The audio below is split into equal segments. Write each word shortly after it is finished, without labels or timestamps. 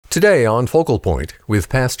Today on Focal Point with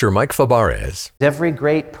Pastor Mike Fabarez. Every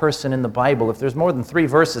great person in the Bible, if there's more than 3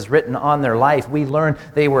 verses written on their life, we learn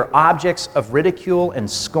they were objects of ridicule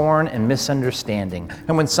and scorn and misunderstanding.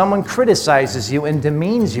 And when someone criticizes you and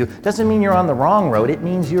demeans you, it doesn't mean you're on the wrong road, it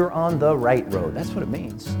means you're on the right road. That's what it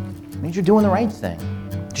means. It means you're doing the right thing.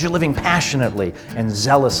 You're living passionately and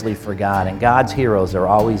zealously for God, and God's heroes are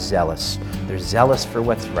always zealous. They're zealous for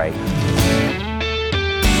what's right.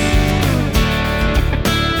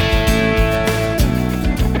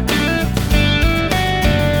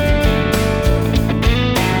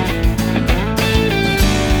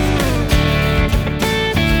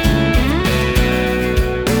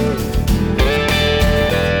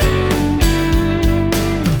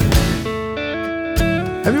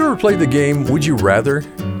 Have you ever played the game Would You Rather?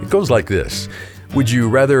 It goes like this. Would you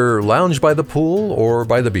rather lounge by the pool or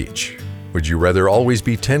by the beach? Would you rather always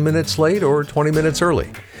be 10 minutes late or 20 minutes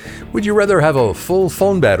early? Would you rather have a full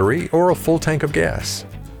phone battery or a full tank of gas?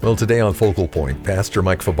 Well, today on Focal Point, Pastor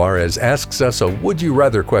Mike Fabarez asks us a would you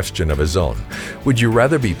rather question of his own. Would you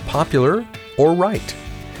rather be popular or right?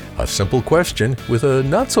 A simple question with a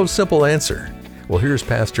not so simple answer. Well, here's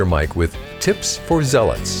Pastor Mike with tips for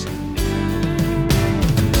zealots.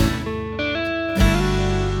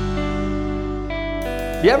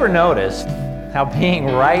 You ever noticed how being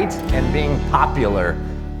right and being popular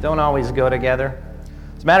don't always go together?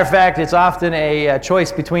 As a matter of fact, it's often a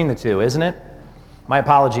choice between the two, isn't it? My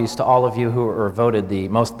apologies to all of you who were voted the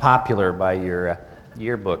most popular by your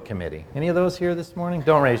yearbook committee. Any of those here this morning?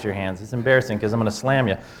 Don't raise your hands. It's embarrassing because I'm going to slam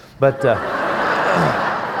you. But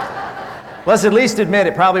let's at least admit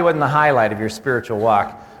it probably wasn't the highlight of your spiritual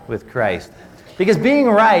walk with Christ. Because being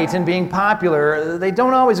right and being popular, they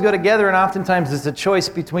don't always go together, and oftentimes it's a choice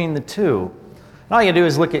between the two. And all you do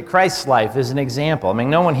is look at Christ's life as an example. I mean,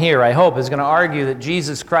 no one here, I hope, is going to argue that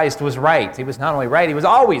Jesus Christ was right. He was not only right, he was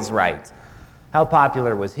always right. How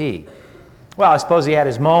popular was he? Well, I suppose he had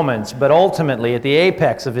his moments, but ultimately, at the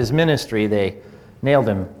apex of his ministry, they nailed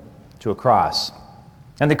him to a cross.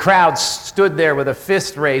 And the crowd stood there with a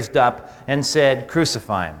fist raised up and said,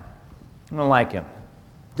 "Crucify him. I don't like him.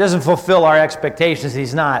 Doesn't fulfill our expectations.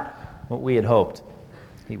 He's not what we had hoped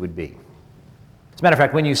he would be." As a matter of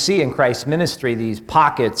fact, when you see in Christ's ministry these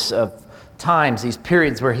pockets of times, these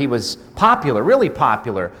periods where he was popular, really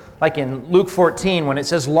popular, like in Luke 14 when it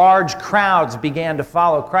says large crowds began to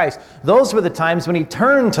follow Christ, those were the times when he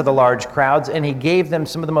turned to the large crowds and he gave them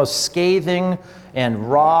some of the most scathing and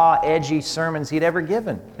raw, edgy sermons he'd ever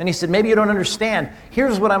given. And he said, maybe you don't understand.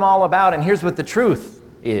 Here's what I'm all about, and here's what the truth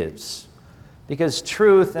is. Because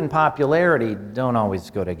truth and popularity don't always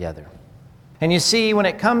go together. And you see, when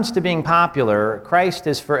it comes to being popular, Christ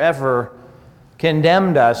has forever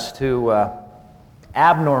condemned us to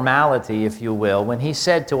abnormality, if you will, when he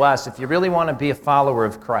said to us, if you really want to be a follower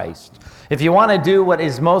of Christ, if you want to do what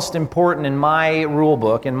is most important in my rule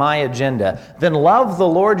book, in my agenda, then love the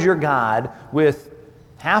Lord your God with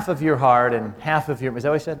half of your heart and half of your... Is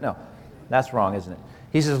that what he said? No, that's wrong, isn't it?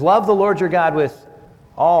 He says, love the Lord your God with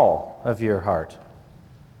all of your heart,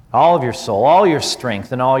 all of your soul, all your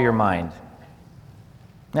strength, and all your mind.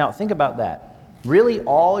 Now, think about that. Really,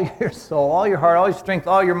 all your soul, all your heart, all your strength,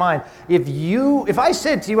 all your mind. If I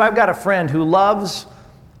said to you, I've got a friend who loves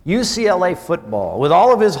UCLA football with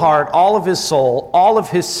all of his heart, all of his soul, all of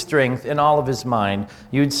his strength, and all of his mind,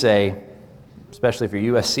 you'd say, especially if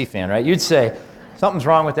you're a USC fan, right? You'd say, something's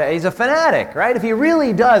wrong with that. He's a fanatic, right? If he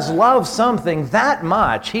really does love something that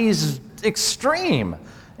much, he's extreme.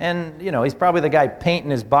 And, he's probably the guy painting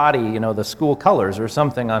his body, the school colors or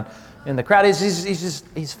something in the crowd.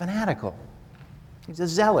 He's fanatical. He's a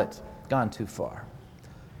zealot, gone too far.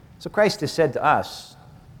 So Christ has said to us,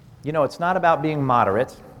 it's not about being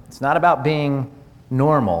moderate. It's not about being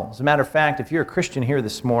normal. As a matter of fact, if you're a Christian here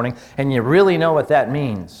this morning and you really know what that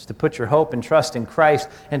means, to put your hope and trust in Christ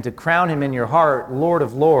and to crown him in your heart Lord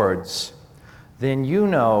of Lords, then you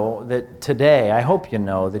know that today, I hope you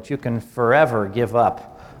know, that you can forever give up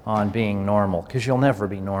on being normal, because you'll never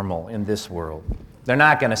be normal in this world. They're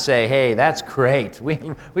not going to say, hey, that's great.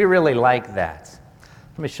 We really like that.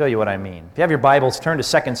 Let me show you what I mean. If you have your Bibles, turn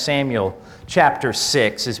to 2 Samuel chapter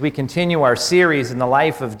 6 as we continue our series in the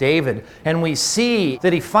life of David, and we see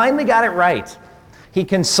that he finally got it right. He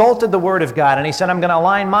consulted the Word of God, and he said, I'm going to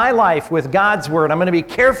align my life with God's Word. I'm going to be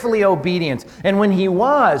carefully obedient. And when he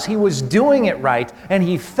was doing it right, and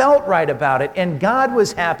he felt right about it, and God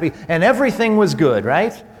was happy, and everything was good,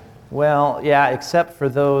 right? Well, yeah, except for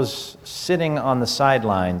those sitting on the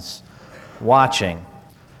sidelines watching.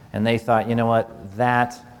 And they thought, you know what,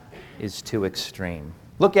 that is too extreme.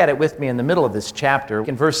 Look at it with me in the middle of this chapter.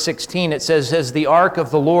 In verse 16, it says, as the ark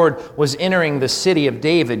of the Lord was entering the city of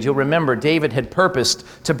David, you'll remember David had purposed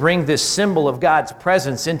to bring this symbol of God's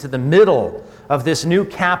presence into the middle of this new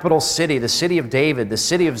capital city, the city of David, the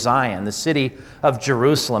city of Zion, the city of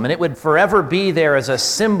Jerusalem. And it would forever be there as a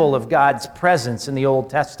symbol of God's presence in the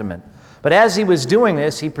Old Testament. But as he was doing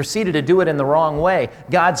this, he proceeded to do it in the wrong way.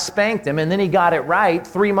 God spanked him, and then he got it right.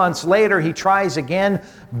 3 months later, he tries again,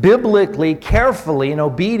 biblically, carefully, and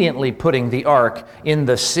obediently putting the ark in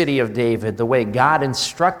the city of David, the way God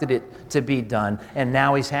instructed it to be done. And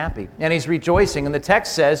now he's happy, and he's rejoicing. And the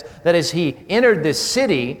text says that as he entered this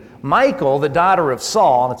city, Michal, the daughter of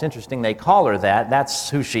Saul, and it's interesting they call her that,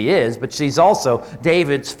 that's who she is, but she's also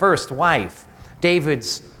David's first wife.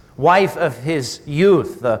 David's wife of his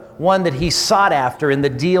youth, the one that he sought after in the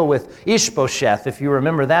deal with Ishbosheth, if you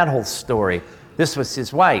remember that whole story. This was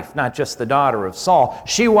his wife, not just the daughter of Saul.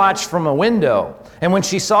 She watched from a window, and when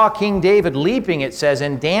she saw King David leaping, it says,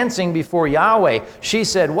 and dancing before Yahweh, she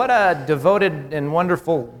said, what a devoted and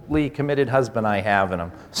wonderfully committed husband I have, and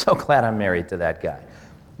I'm so glad I'm married to that guy.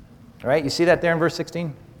 All right, you see that there in verse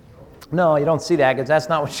 16? No, you don't see that, because that's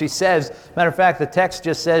not what she says. Matter of fact, the text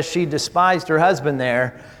just says she despised her husband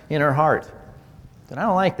there in her heart. And I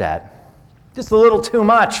don't like that. Just a little too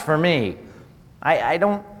much for me. I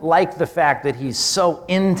don't like the fact that he's so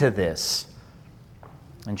into this.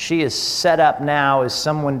 And she is set up now as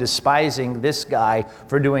someone despising this guy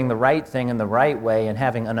for doing the right thing in the right way and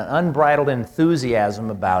having an unbridled enthusiasm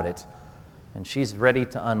about it. And she's ready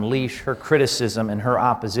to unleash her criticism and her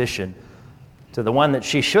opposition to the one that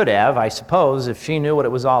she should have, I suppose, if she knew what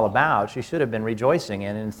it was all about. She should have been rejoicing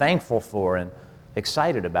in and thankful for and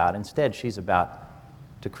excited about. Instead, she's about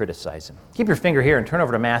to criticize him. Keep your finger here and turn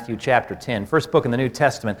over to Matthew chapter 10, first book in the New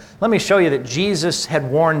Testament. Let me show you that Jesus had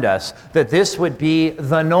warned us that this would be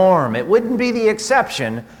the norm. It wouldn't be the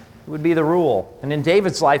exception, it would be the rule. And in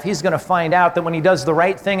David's life, he's going to find out that when he does the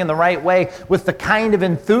right thing in the right way with the kind of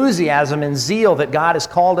enthusiasm and zeal that God has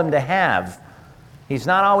called him to have, he's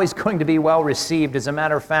not always going to be well received. As a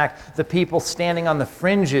matter of fact, the people standing on the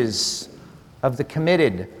fringes of the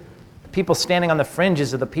committed, people standing on the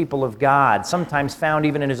fringes of the people of God, sometimes found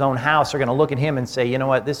even in his own house, are going to look at him and say, you know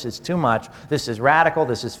what, this is too much. This is radical.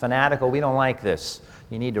 This is fanatical. We don't like this.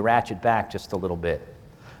 You need to ratchet back just a little bit.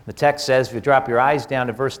 The text says, if you drop your eyes down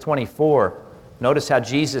to verse 24, notice how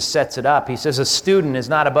Jesus sets it up. He says, a student is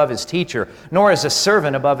not above his teacher, nor is a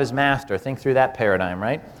servant above his master. Think through that paradigm,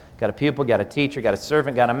 right? Got a pupil, got a teacher, got a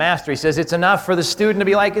servant, got a master. He says it's enough for the student to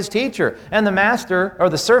be like his teacher, and the master, or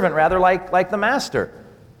the servant rather, like the master.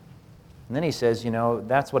 And then he says, you know,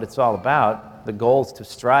 that's what it's all about. The goal is to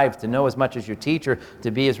strive to know as much as your teacher,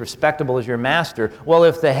 to be as respectable as your master. Well,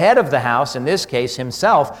 if the head of the house, in this case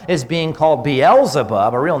himself, is being called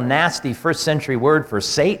Beelzebub, a real nasty first century word for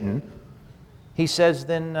Satan, he says,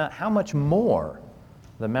 then how much more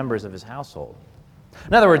the members of his household?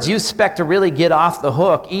 In other words, you expect to really get off the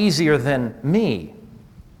hook easier than me.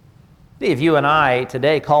 If you and I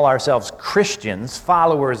today call ourselves Christians,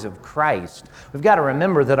 followers of Christ, we've got to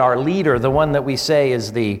remember that our leader, the one that we say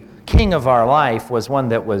is the king of our life, was one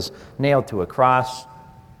that was nailed to a cross.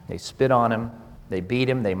 They spit on him, they beat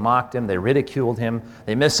him, they mocked him, they ridiculed him,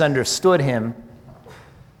 they misunderstood him,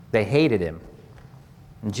 they hated him.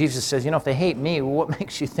 And Jesus says, you know, if they hate me, what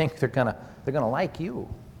makes you think they're gonna like you?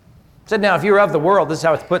 He said, now, if you were of the world, this is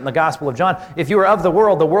how it's put in the Gospel of John, if you were of the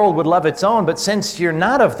world would love its own, but since you're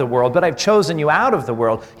not of the world, but I've chosen you out of the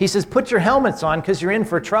world, he says, put your helmets on because you're in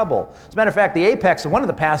for trouble. As a matter of fact, the apex of one of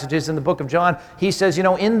the passages in the book of John, he says, you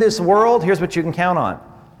know, in this world, here's what you can count on.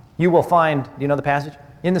 You will find, do you know the passage?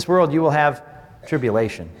 In this world, you will have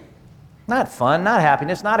tribulation. Not fun, not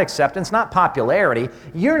happiness, not acceptance, not popularity.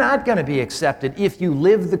 You're not going to be accepted if you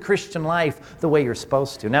live the Christian life the way you're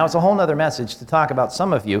supposed to. Now, it's a whole other message to talk about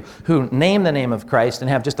some of you who name the name of Christ and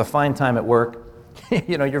have just a fine time at work.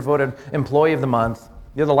 You know, you're voted employee of the month.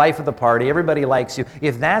 You're the life of the party. Everybody likes you.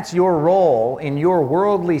 If that's your role in your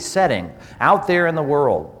worldly setting out there in the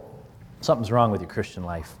world, something's wrong with your Christian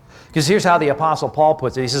life. Because here's how the Apostle Paul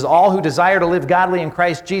puts it. He says, all who desire to live godly in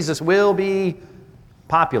Christ Jesus will be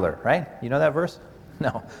popular, right? You know that verse?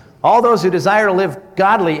 No. All those who desire to live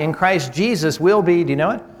godly in Christ Jesus will be, do you know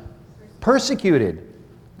it? Persecuted.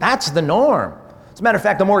 That's the norm. As a matter of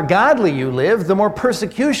fact, the more godly you live, the more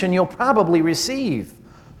persecution you'll probably receive.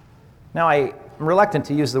 Now, I'm reluctant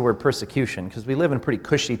to use the word persecution because we live in a pretty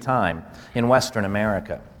cushy time in Western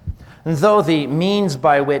America. And though the means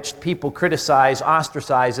by which people criticize,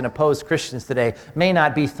 ostracize, and oppose Christians today may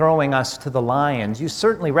not be throwing us to the lions, you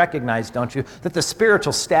certainly recognize, don't you, that the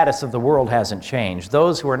spiritual status of the world hasn't changed.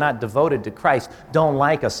 Those who are not devoted to Christ don't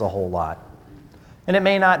like us a whole lot. And it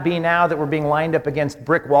may not be now that we're being lined up against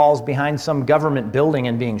brick walls behind some government building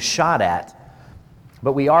and being shot at,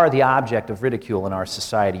 but we are the object of ridicule in our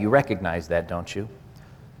society. You recognize that, don't you?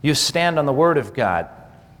 You stand on the Word of God.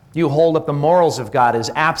 You hold up the morals of God as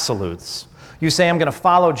absolutes. You say, I'm going to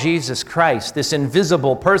follow Jesus Christ, this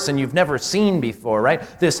invisible person you've never seen before, right?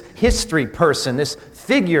 This history person, this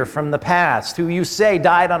figure from the past who you say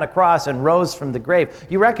died on a cross and rose from the grave.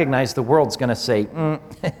 You recognize the world's going to say,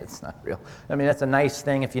 it's not real. I mean, that's a nice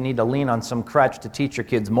thing if you need to lean on some crutch to teach your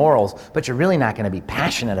kids morals, but you're really not going to be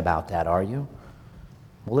passionate about that, are you?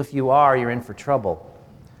 Well, if you are, you're in for trouble.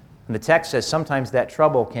 And the text says sometimes that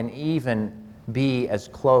trouble can even be as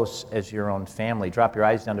close as your own family. Drop your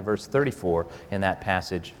eyes down to verse 34 in that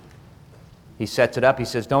passage. He sets it up. He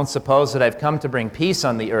says, don't suppose that I've come to bring peace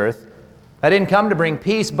on the earth. I didn't come to bring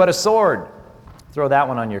peace, but a sword. Throw that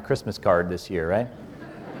one on your Christmas card this year, right?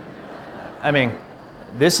 I mean,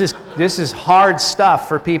 this is hard stuff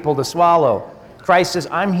for people to swallow. Christ says,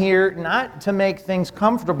 I'm here not to make things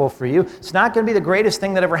comfortable for you. It's not going to be the greatest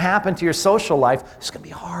thing that ever happened to your social life. It's going to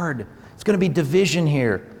be hard. It's going to be division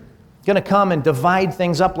here. Going to come and divide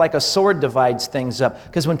things up like a sword divides things up.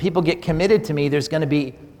 Because when people get committed to me, there's going to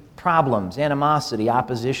be problems, animosity,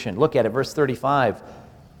 opposition. Look at it, verse 35.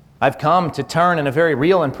 I've come to turn, in a very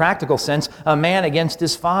real and practical sense, a man against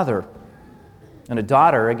his father, and a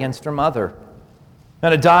daughter against her mother,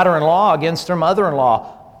 and a daughter-in-law against her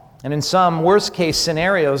mother-in-law. And in some worst-case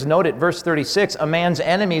scenarios, note it, verse 36, a man's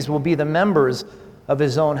enemies will be the members of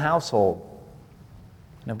his own household.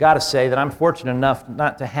 And I've got to say that I'm fortunate enough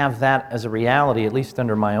not to have that as a reality, at least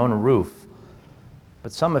under my own roof.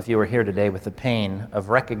 But some of you are here today with the pain of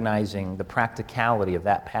recognizing the practicality of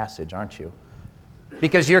that passage, aren't you?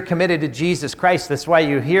 Because you're committed to Jesus Christ. That's why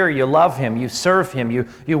you're here. You love Him. You serve Him.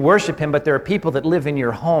 You worship Him. But there are people that live in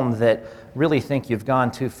your home that really think you've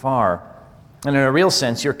gone too far. And in a real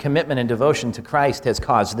sense, your commitment and devotion to Christ has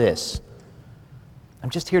caused this.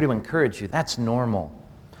 I'm just here to encourage you. That's normal.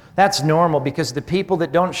 That's normal because the people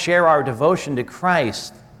that don't share our devotion to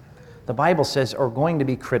Christ, the Bible says, are going to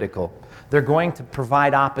be critical. They're going to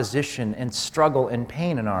provide opposition and struggle and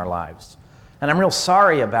pain in our lives. And I'm real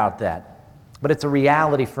sorry about that, but it's a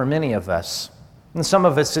reality for many of us. And some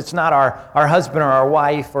of us, it's not our husband or our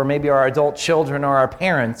wife or maybe our adult children or our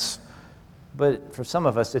parents, but for some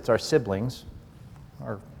of us, it's our siblings,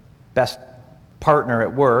 our best partner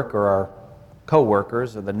at work, or our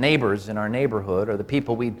co-workers, or the neighbors in our neighborhood, or the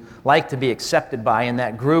people we'd like to be accepted by in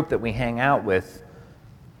that group that we hang out with.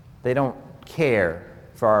 They don't care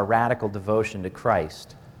for our radical devotion to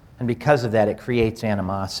Christ. And because of that, it creates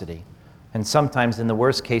animosity. And sometimes in the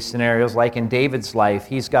worst case scenarios, like in David's life,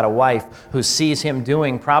 he's got a wife who sees him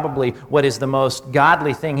doing probably what is the most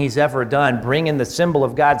godly thing he's ever done, bringing the symbol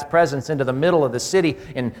of God's presence into the middle of the city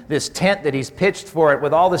in this tent that he's pitched for it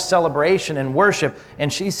with all this celebration and worship.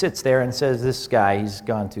 And she sits there and says, this guy, he's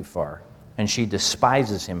gone too far. And she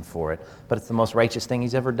despises him for it. But it's the most righteous thing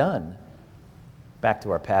he's ever done. Back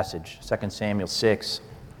to our passage, 2 Samuel 6.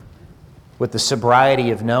 With the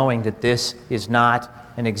sobriety of knowing that this is not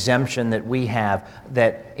an exemption that we have,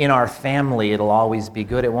 that in our family it'll always be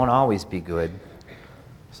good. It won't always be good.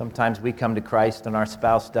 Sometimes we come to Christ and our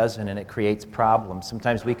spouse doesn't, and it creates problems.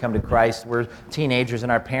 Sometimes we come to Christ, we're teenagers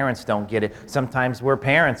and our parents don't get it. Sometimes we're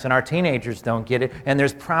parents and our teenagers don't get it, and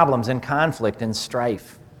there's problems and conflict and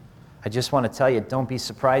strife. I just want to tell you, don't be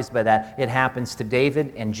surprised by that. It happens to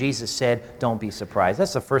David, and Jesus said, don't be surprised.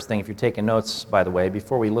 That's the first thing, if you're taking notes, by the way,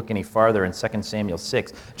 before we look any farther in 2 Samuel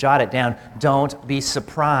 6. Jot it down. Don't be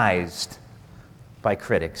surprised by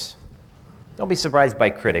critics. Don't be surprised by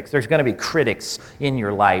critics. There's going to be critics in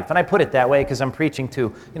your life. And I put it that way because I'm preaching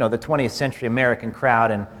to, the 20th century American crowd,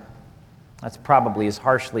 and that's probably as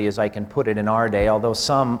harshly as I can put it in our day, although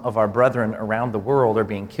some of our brethren around the world are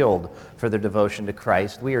being killed for their devotion to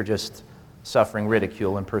Christ. We are just suffering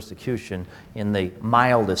ridicule and persecution in the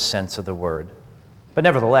mildest sense of the word. But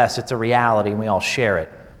nevertheless, it's a reality, and we all share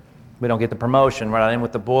it. We don't get the promotion, we're not in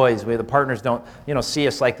with the boys, the partners don't see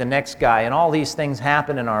us like the next guy, and all these things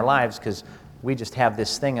happen in our lives because we just have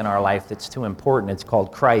this thing in our life that's too important. It's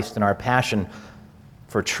called Christ, and our passion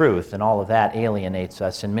for truth, and all of that alienates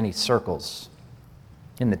us in many circles.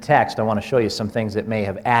 In the text, I want to show you some things that may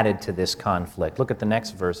have added to this conflict. Look at the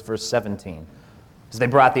next verse, verse 17. As they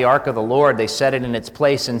brought the ark of the Lord, they set it in its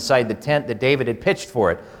place inside the tent that David had pitched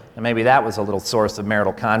for it. And maybe that was a little source of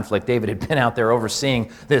marital conflict. David had been out there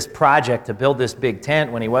overseeing this project to build this big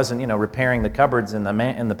tent when he wasn't, repairing the cupboards in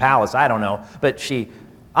the palace. I don't know. But she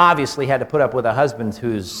obviously had to put up with a husband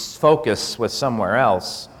whose focus was somewhere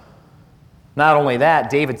else. Not only that,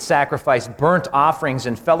 David sacrificed burnt offerings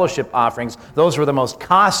and fellowship offerings. Those were the most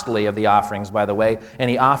costly of the offerings, by the way, and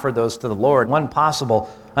he offered those to the Lord. One possible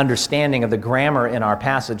understanding of the grammar in our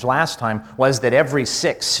passage last time was that every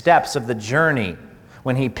 6 steps of the journey,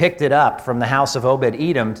 when he picked it up from the house of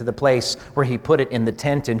Obed-Edom to the place where he put it in the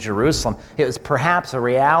tent in Jerusalem, it was perhaps a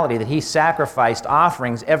reality that he sacrificed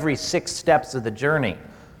offerings every 6 steps of the journey.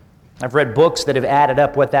 I've read books that have added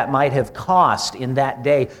up what that might have cost in that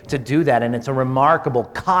day to do that, and it's a remarkable,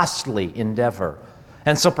 costly endeavor.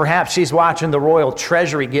 And so perhaps she's watching the royal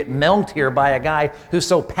treasury get milked here by a guy who's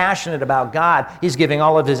so passionate about God, he's giving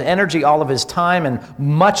all of his energy, all of his time, and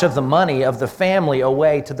much of the money of the family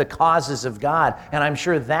away to the causes of God. And I'm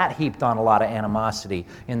sure that heaped on a lot of animosity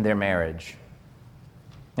in their marriage.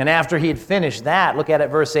 And after he had finished that, look at it,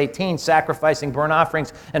 verse 18, sacrificing burnt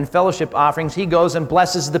offerings and fellowship offerings, he goes and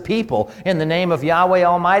blesses the people in the name of Yahweh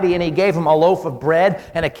Almighty, and he gave them a loaf of bread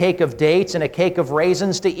and a cake of dates and a cake of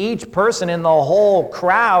raisins to each person in the whole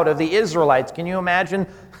crowd of the Israelites. Can you imagine?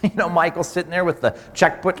 Michael sitting there with the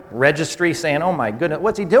checkbook registry saying, oh my goodness,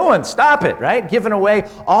 what's he doing? Stop it, right? Giving away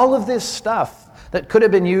all of this stuff that could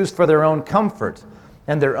have been used for their own comfort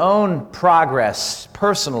and their own progress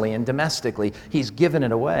personally and domestically. He's given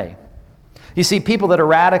it away. You see, people that are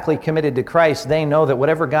radically committed to Christ, they know that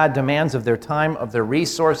whatever God demands of their time, of their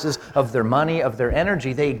resources, of their money, of their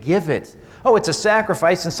energy, they give it. Oh, it's a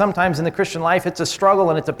sacrifice, and sometimes in the Christian life it's a struggle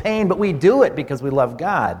and it's a pain, but we do it because we love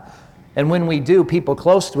God. And when we do, people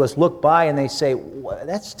close to us look by and they say,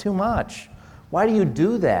 that's too much. Why do you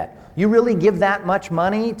do that? You really give that much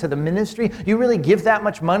money to the ministry? You really give that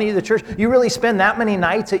much money to the church? You really spend that many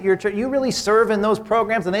nights at your church? You really serve in those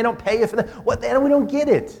programs and they don't pay you for that? What? We don't get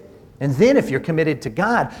it. And then if you're committed to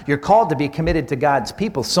God, you're called to be committed to God's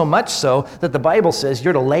people, so much so that the Bible says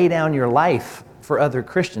you're to lay down your life for other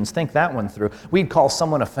Christians. Think that one through. We'd call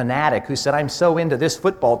someone a fanatic who said, I'm so into this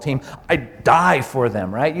football team, I'd die for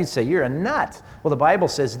them, right? You'd say, you're a nut. Well, the Bible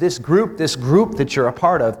says this group that you're a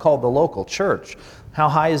part of called the local church, how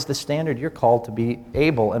high is the standard? You're called to be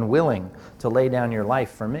able and willing to lay down your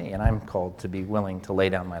life for me, and I'm called to be willing to lay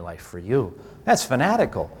down my life for you. That's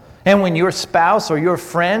fanatical. And when your spouse or your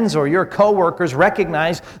friends or your coworkers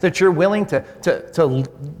recognize that you're willing to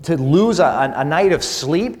lose a night of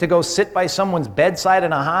sleep to go sit by someone's bedside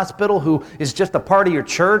in a hospital who is just a part of your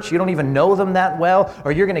church, you don't even know them that well,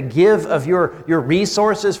 or you're going to give of your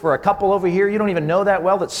resources for a couple over here you don't even know that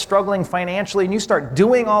well that's struggling financially, and you start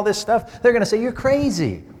doing all this stuff, they're going to say, you're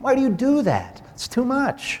crazy. Why do you do that? It's too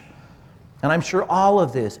much. And I'm sure all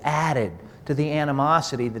of this added to the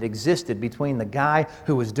animosity that existed between the guy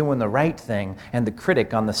who was doing the right thing and the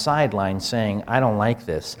critic on the sideline saying, I don't like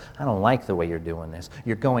this. I don't like the way you're doing this.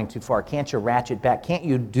 You're going too far. Can't you ratchet back? Can't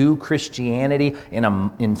you do Christianity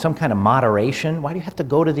in some kind of moderation? Why do you have to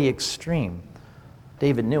go to the extreme?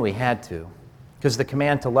 David knew he had to, because the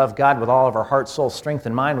command to love God with all of our heart, soul, strength,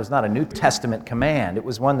 and mind was not a New Testament command. It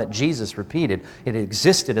was one that Jesus repeated. It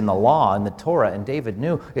existed in the law, in the Torah, and David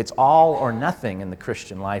knew it's all or nothing in the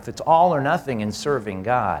Christian life. It's all or nothing in serving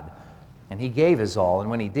God. And he gave his all, and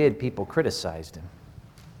when he did, people criticized him.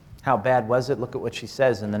 How bad was it? Look at what she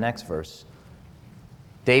says in the next verse.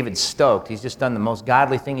 David's stoked. He's just done the most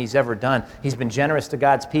godly thing he's ever done. He's been generous to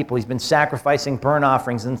God's people. He's been sacrificing burnt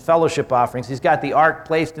offerings and fellowship offerings. He's got the ark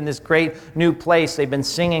placed in this great new place. They've been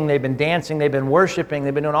singing, they've been dancing, they've been worshiping,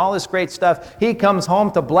 they've been doing all this great stuff. He comes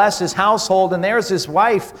home to bless his household, and there's his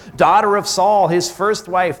wife, daughter of Saul, his first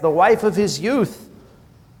wife, the wife of his youth.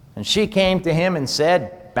 And she came to him and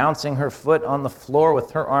said, bouncing her foot on the floor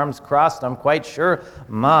with her arms crossed, I'm quite sure,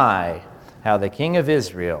 how the king of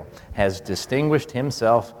Israel has distinguished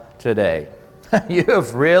himself today.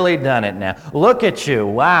 You've really done it now. Look at you.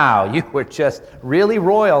 Wow, you were just really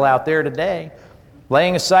royal out there today,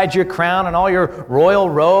 laying aside your crown and all your royal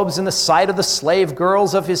robes in the sight of the slave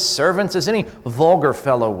girls of his servants as any vulgar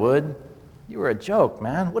fellow would. You were a joke,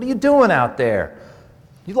 man. What are you doing out there?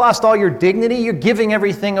 You lost all your dignity. You're giving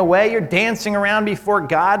everything away. You're dancing around before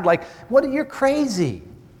God like, you're crazy.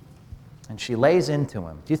 And she lays into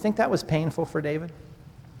him. Do you think that was painful for David?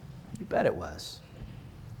 You bet it was.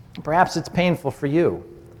 Perhaps it's painful for you.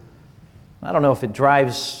 I don't know if it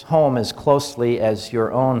drives home as closely as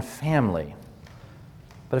your own family.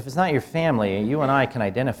 But if it's not your family, you and I can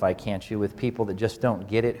identify, can't you, with people that just don't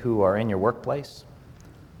get it who are in your workplace?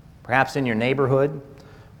 Perhaps in your neighborhood,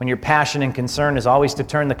 when your passion and concern is always to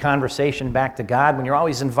turn the conversation back to God, when you're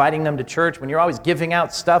always inviting them to church, when you're always giving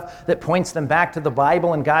out stuff that points them back to the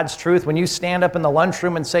Bible and God's truth, when you stand up in the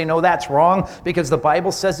lunchroom and say, no, that's wrong because the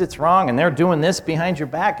Bible says it's wrong, and they're doing this behind your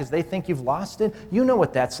back because they think you've lost it, you know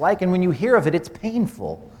what that's like, and when you hear of it, it's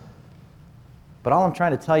painful. But all I'm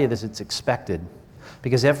trying to tell you is it's expected.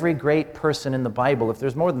 Because every great person in the Bible, if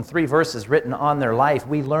there's more than 3 verses written on their life,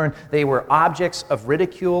 we learn they were objects of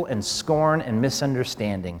ridicule and scorn and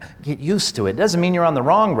misunderstanding. Get used to it. It doesn't mean you're on the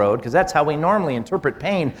wrong road, because that's how we normally interpret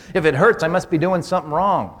pain. If it hurts, I must be doing something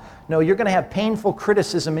wrong. No, you're going to have painful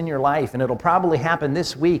criticism in your life, and it'll probably happen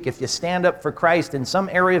this week if you stand up for Christ in some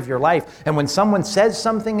area of your life. And when someone says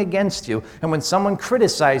something against you, and when someone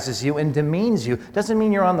criticizes you and demeans you, it doesn't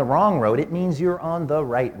mean you're on the wrong road. It means you're on the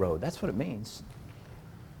right road. That's what it means.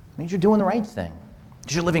 It means you're doing the right thing.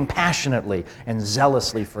 Because you're living passionately and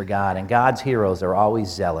zealously for God. And God's heroes are always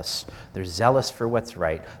zealous. They're zealous for what's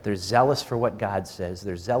right. They're zealous for what God says.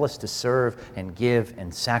 They're zealous to serve and give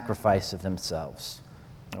and sacrifice of themselves.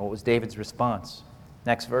 And what was David's response?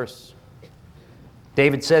 Next verse.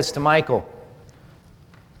 David says to Michal,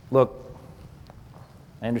 look,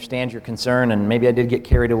 I understand your concern, and maybe I did get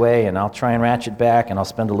carried away, and I'll try and ratchet back, and I'll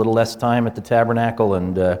spend a little less time at the tabernacle,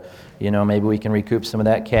 and maybe we can recoup some of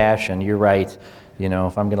that cash. And you're right,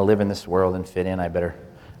 if I'm going to live in this world and fit in, I better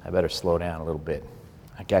slow down a little bit.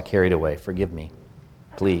 I got carried away. Forgive me,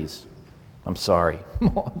 please. I'm sorry.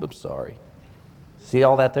 I'm sorry. See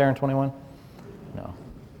all that there in 21? No.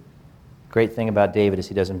 Great thing about David is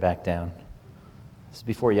he doesn't back down. This is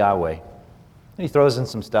before Yahweh. And he throws in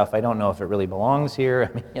some stuff. I don't know if it really belongs here.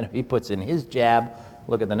 He puts in his jab.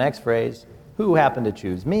 Look at the next phrase. Who happened to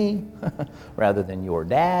choose me rather than your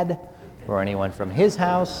dad or anyone from his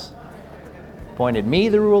house? Appointed me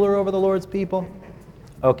the ruler over the Lord's people?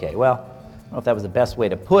 Okay, well, I don't know if that was the best way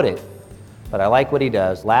to put it, but I like what he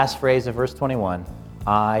does. Last phrase of verse 21,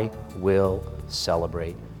 I will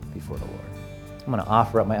celebrate before the Lord. I'm going to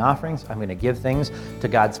offer up my offerings. I'm going to give things to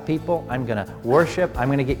God's people. I'm going to worship. I'm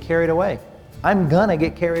going to get carried away. I'm going to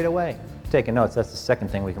get carried away. Taking notes, that's the second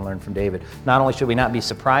thing we can learn from David. Not only should we not be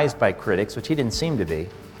surprised by critics, which he didn't seem to be.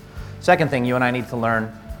 Second thing you and I need to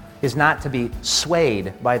learn is not to be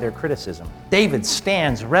swayed by their criticism. David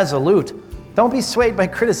stands resolute. Don't be swayed by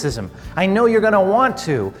criticism. I know you're going to want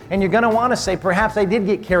to, and you're going to want to say, perhaps I did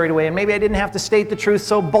get carried away, and maybe I didn't have to state the truth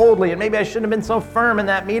so boldly, and maybe I shouldn't have been so firm in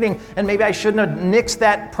that meeting, and maybe I shouldn't have nixed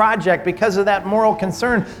that project because of that moral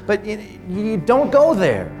concern. But you don't go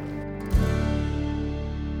there.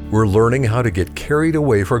 We're learning how to get carried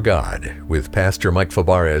away for God with Pastor Mike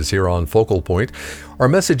Fabarez here on Focal Point. Our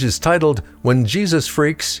message is titled, When Jesus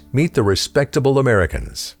Freaks, Meet the Respectable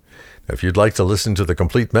Americans. If you'd like to listen to the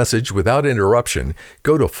complete message without interruption,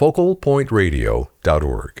 go to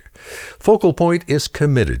focalpointradio.org. Focal Point is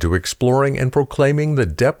committed to exploring and proclaiming the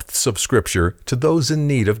depths of Scripture to those in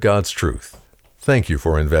need of God's truth. Thank you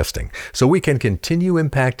for investing so we can continue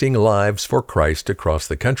impacting lives for Christ across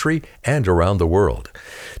the country and around the world.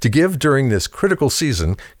 To give during this critical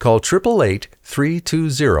season, call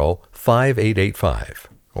 888-320-5885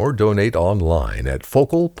 or donate online at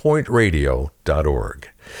focalpointradio.org.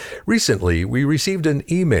 Recently, we received an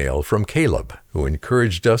email from Caleb, who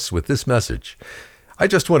encouraged us with this message. I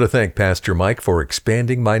just want to thank Pastor Mike for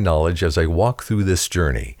expanding my knowledge as I walk through this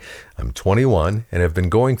journey. I'm 21 and have been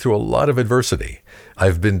going through a lot of adversity.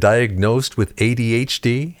 I've been diagnosed with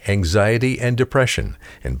ADHD, anxiety and depression,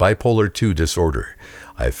 and bipolar II disorder.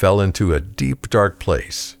 I fell into a deep, dark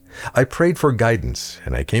place. I prayed for guidance,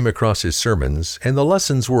 and I came across his sermons, and the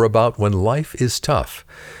lessons were about when life is tough.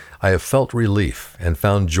 I have felt relief and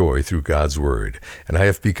found joy through God's Word, and I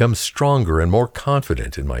have become stronger and more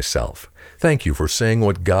confident in myself. Thank you for saying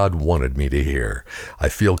what God wanted me to hear. I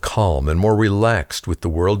feel calm and more relaxed with the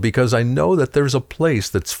world because I know that there's a place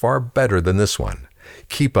that's far better than this one.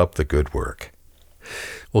 Keep up the good work.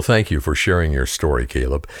 Well, thank you for sharing your story,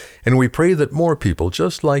 Caleb, and we pray that more people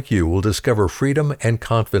just like you will discover freedom and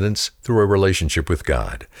confidence through a relationship with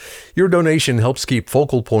God. Your donation helps keep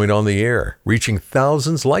Focal Point on the air, reaching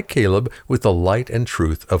thousands like Caleb with the light and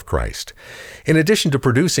truth of Christ. In addition to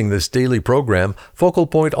producing this daily program, Focal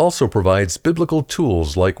Point also provides biblical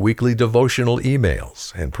tools like weekly devotional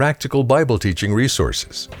emails and practical Bible teaching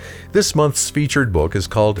resources. This month's featured book is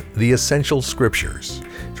called The Essential Scriptures.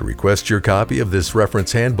 To request your copy of this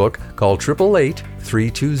reference handbook, call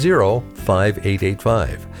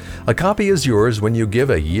 888-320-5885. A copy is yours when you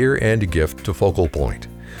give a year-end gift to Focal Point,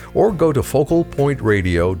 or go to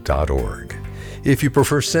focalpointradio.org. If you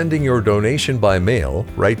prefer sending your donation by mail,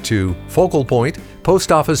 write to Focal Point,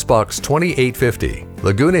 Post Office Box 2850,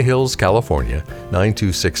 Laguna Hills, California,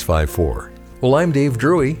 92654. Well, I'm Dave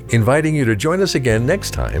Drury, inviting you to join us again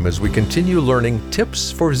next time as we continue learning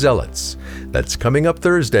Tips for Zealots. That's coming up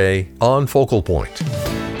Thursday on Focal Point.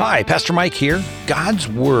 Hi, Pastor Mike here. God's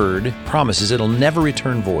Word promises it'll never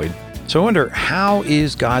return void. So I wonder, how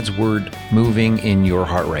is God's Word moving in your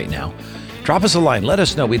heart right now? Drop us a line. Let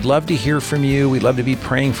us know. We'd love to hear from you. We'd love to be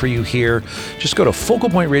praying for you here. Just go to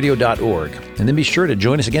focalpointradio.org and then be sure to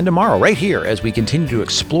join us again tomorrow right here as we continue to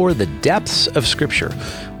explore the depths of Scripture.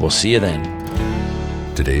 We'll see you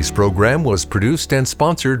then. Today's program was produced and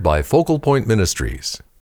sponsored by Focal Point Ministries.